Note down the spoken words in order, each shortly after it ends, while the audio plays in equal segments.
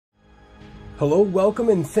Hello, welcome,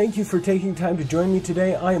 and thank you for taking time to join me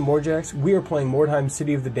today. I am Morjax. We are playing Mordheim,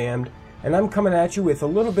 City of the Damned, and I'm coming at you with a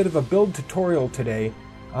little bit of a build tutorial today.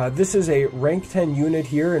 This is a rank 10 unit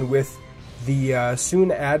here, and with the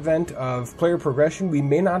soon advent of player progression, we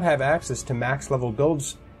may not have access to max level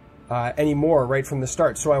builds anymore right from the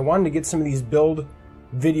start. So I wanted to get some of these build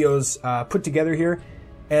videos put together here,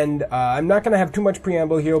 and I'm not going to have too much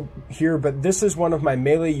preamble here, but this is one of my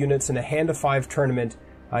melee units in a hand of 5 tournament.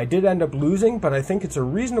 I did end up losing, but I think it's a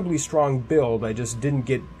reasonably strong build. I just didn't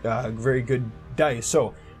get very good dice.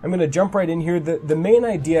 So I'm going to jump right in here. The main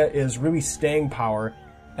idea is really staying power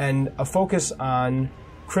and a focus on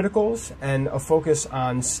criticals and a focus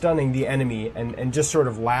on stunning the enemy and just sort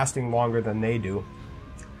of lasting longer than they do.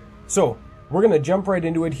 So we're going to jump right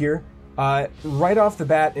into it here. Right off the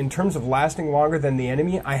bat, in terms of lasting longer than the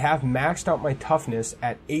enemy, I have maxed out my toughness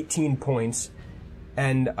at 18 points.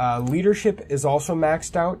 And leadership is also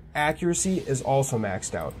maxed out. Accuracy is also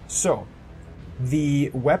maxed out. So, the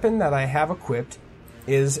weapon that I have equipped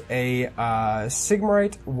is a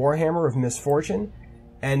Sigmarite Warhammer of Misfortune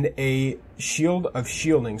and a Shield of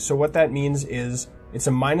Shielding. So what that means is it's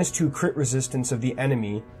a -2 crit resistance of the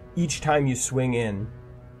enemy each time you swing in.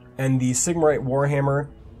 And the Sigmarite Warhammer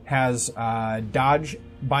has dodge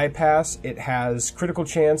bypass, it has critical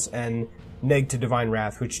chance, and neg to Divine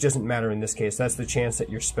Wrath, which doesn't matter in this case. That's the chance that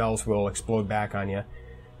your spells will explode back on you.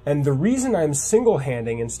 And the reason I'm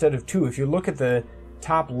single-handing instead of 2, if you look at the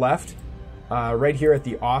top left, right here at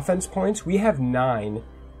the offense points, we have 9.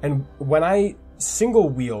 And when I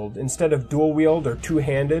single-wield instead of dual-wield or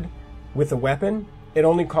two-handed with a weapon, it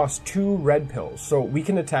only costs 2 red pills. So we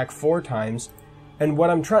can attack 4 times. And what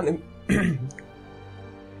I'm trying to...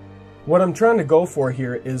 what I'm trying to go for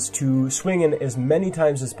here is to swing in as many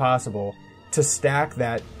times as possible to stack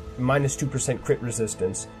that -2% crit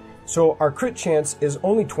resistance. So our crit chance is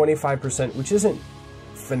only 25%, which isn't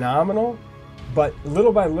phenomenal, but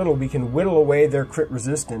little by little we can whittle away their crit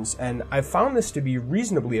resistance, and I found this to be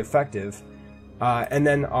reasonably effective. And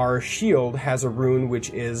then our shield has a rune which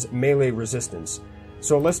is melee resistance.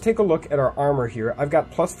 So let's take a look at our armor here. I've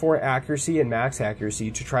got +4 accuracy and max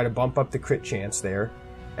accuracy to try to bump up the crit chance there.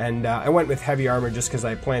 And I went with heavy armor just because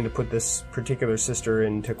I plan to put this particular sister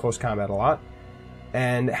into close combat a lot.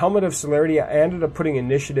 And Helmet of Celerity, I ended up putting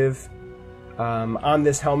initiative on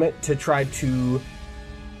this helmet to try to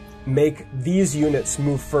make these units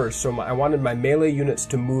move first. So I wanted my melee units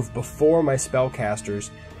to move before my spellcasters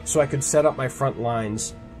so I could set up my front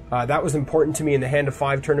lines. That was important to me in the Hand of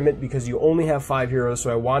 5 tournament because you only have 5 heroes, so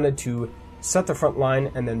I wanted to set the front line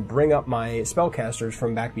and then bring up my spellcasters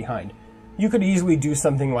from back behind. You could easily do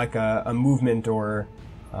something like a movement or,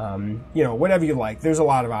 you know, whatever you like. There's a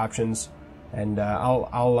lot of options, and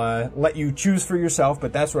I'll let you choose for yourself,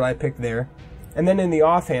 but that's what I picked there. And then in the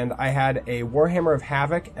offhand, I had a Warhammer of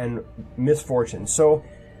Havoc and Misfortune. So,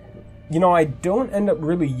 you know, I don't end up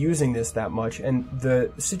really using this that much, and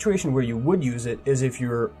the situation where you would use it is if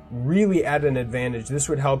you're really at an advantage. This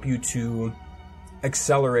would help you to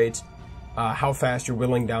accelerate how fast you're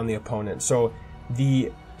whittling down the opponent. So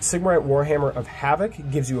the Sigmarite Warhammer of Havoc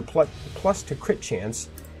gives you a plus to crit chance,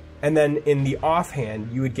 and then in the offhand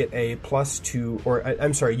you would get a +2, or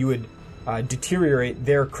I'm sorry, you would deteriorate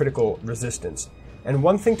their critical resistance. And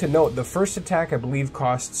one thing to note, the first attack I believe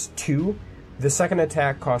costs 2, the second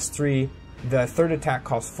attack costs 3, the third attack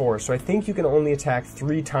costs 4, so I think you can only attack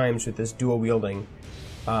 3 times with this dual wielding,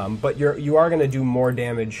 but you are going to do more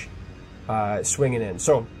damage swinging in.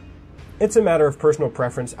 So it's a matter of personal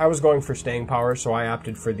preference. I was going for staying power, so I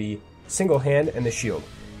opted for the single hand and the shield.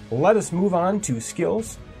 Let us move on to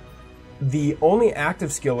skills. The only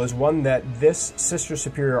active skill is one that this Sister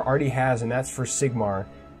Superior already has, and that's for Sigmar.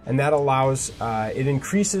 And that allows, it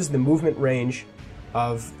increases the movement range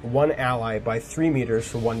of one ally by 3 meters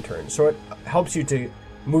for 1 turn. So it helps you to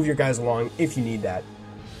move your guys along if you need that.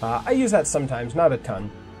 I use that sometimes, not a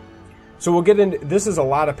ton. So we'll get into, this is a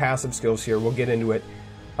lot of passive skills here, we'll get into it.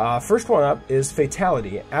 First one up is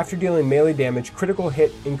Fatality. After dealing melee damage, critical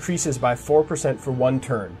hit increases by 4% for 1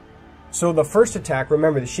 turn. So the first attack,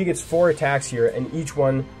 remember that she gets 4 attacks here, and each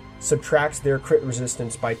one subtracts their crit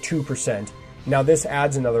resistance by 2%. Now this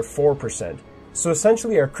adds another 4%. So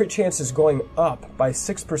essentially our crit chance is going up by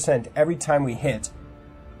 6% every time we hit.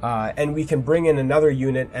 And we can bring in another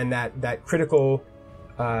unit, and that critical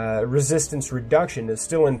resistance reduction is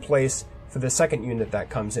still in place for the second unit that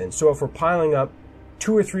comes in. So if we're piling up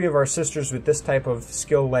 2 or 3 of our sisters with this type of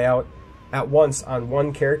skill layout at once on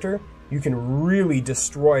one character, you can really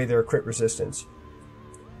destroy their crit resistance.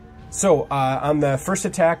 So on the first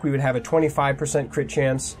attack, we would have a 25% crit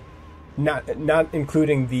chance, not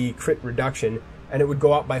including the crit reduction, and it would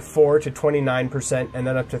go up by 4 to 29%, and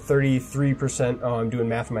then up to 33%. Oh, I'm doing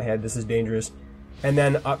math in my head. This is dangerous. And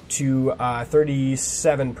then up to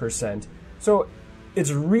 37%. So it's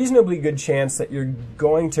a reasonably good chance that you're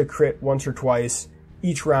going to crit once or twice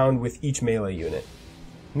each round with each melee unit.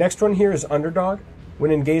 Next one here is Underdog.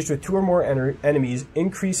 When engaged with 2 or more enemies,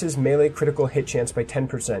 increases melee critical hit chance by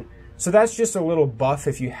 10%. So that's just a little buff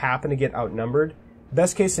if you happen to get outnumbered.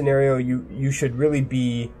 Best case scenario, you should really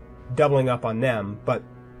be doubling up on them. But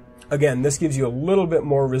again, this gives you a little bit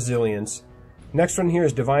more resilience. Next one here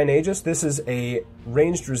is Divine Aegis. This is a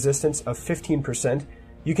ranged resistance of 15%.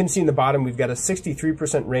 You can see in the bottom we've got a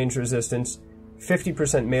 63% range resistance,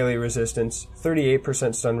 50% melee resistance,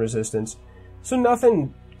 38% stun resistance. So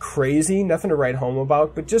nothing crazy, nothing to write home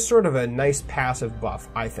about, but just sort of a nice passive buff,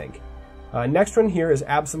 I think. Next one here is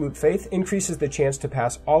Absolute Faith. Increases the chance to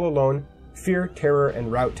pass all alone, fear, terror, and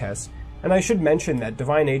rout tests. And I should mention that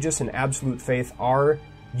Divine Aegis and Absolute Faith are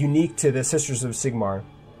unique to the Sisters of Sigmar.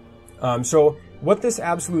 So what this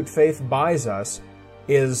Absolute Faith buys us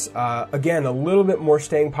is, again, a little bit more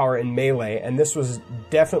staying power in melee, and this was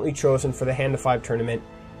definitely chosen for the Hand of 5 tournament,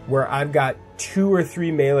 where I've got 2 or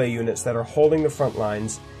 3 melee units that are holding the front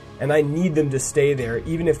lines, and I need them to stay there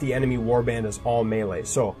even if the enemy warband is all melee.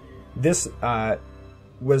 So this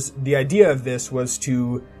was the idea of this was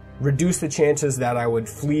to reduce the chances that I would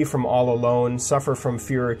flee from all alone, suffer from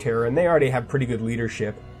fear or terror, and they already have pretty good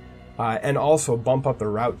leadership, and also bump up the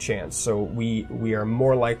rout chance, so we are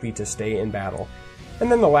more likely to stay in battle.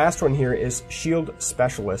 And then the last one here is Shield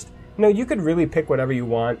Specialist. Now, you could really pick whatever you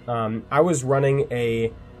want. I was running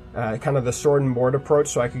a kind of the sword and board approach,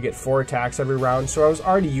 so I could get 4 attacks every round, so I was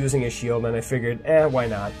already using a shield, and I figured, why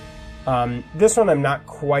not? This one I'm not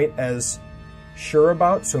quite as sure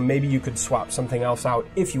about, so maybe you could swap something else out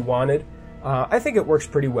if you wanted. I think it works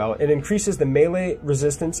pretty well. It increases the melee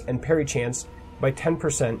resistance and parry chance by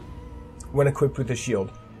 10% when equipped with the shield.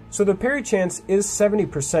 So the parry chance is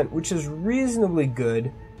 70%, which is reasonably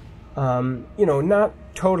good. You know, not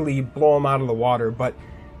totally blow them out of the water, but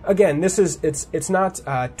again, this is it's not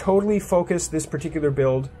totally focused, this particular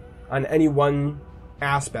build, on any one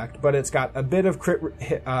aspect, but it's got a bit of crit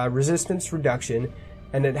resistance reduction,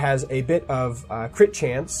 and it has a bit of crit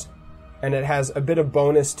chance, and it has a bit of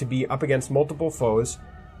bonus to be up against multiple foes.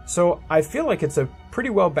 So I feel like it's a pretty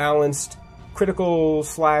well balanced critical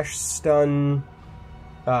 / stun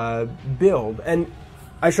build. And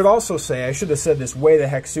I should also say, I should have said this way the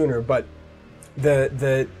heck sooner, but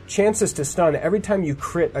the chances to stun, every time you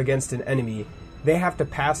crit against an enemy, they have to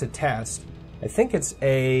pass a test. I think it's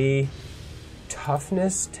a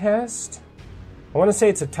toughness test? I want to say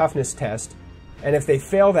it's a toughness test. And if they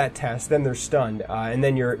fail that test, then they're stunned, and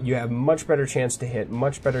then you have much better chance to hit,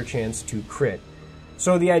 much better chance to crit.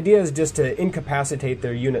 So the idea is just to incapacitate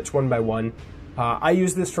their units one by one. I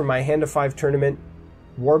use this for my Hand of 5 tournament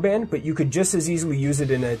warband, but you could just as easily use it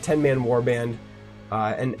in a 10-man warband,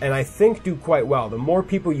 and I think do quite well. The more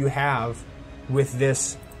people you have with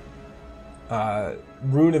this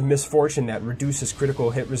Rune of Misfortune that reduces critical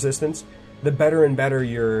hit resistance, the better and better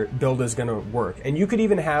your build is going to work. And you could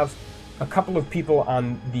even have a couple of people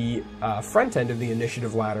on the front end of the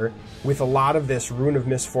initiative ladder with a lot of this Rune of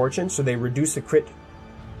Misfortune, so they reduce the crit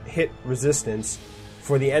hit resistance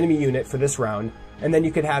for the enemy unit for this round, and then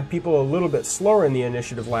you could have people a little bit slower in the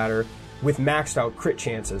initiative ladder with maxed out crit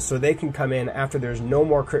chances, so they can come in after there's no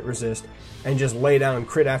more crit resist and just lay down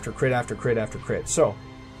crit after crit after crit after crit. So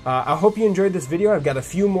I hope you enjoyed this video. I've got a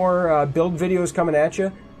few more build videos coming at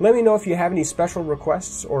you. Let me know if you have any special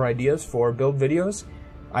requests or ideas for build videos.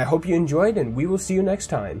 I hope you enjoyed, and we will see you next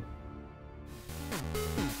time.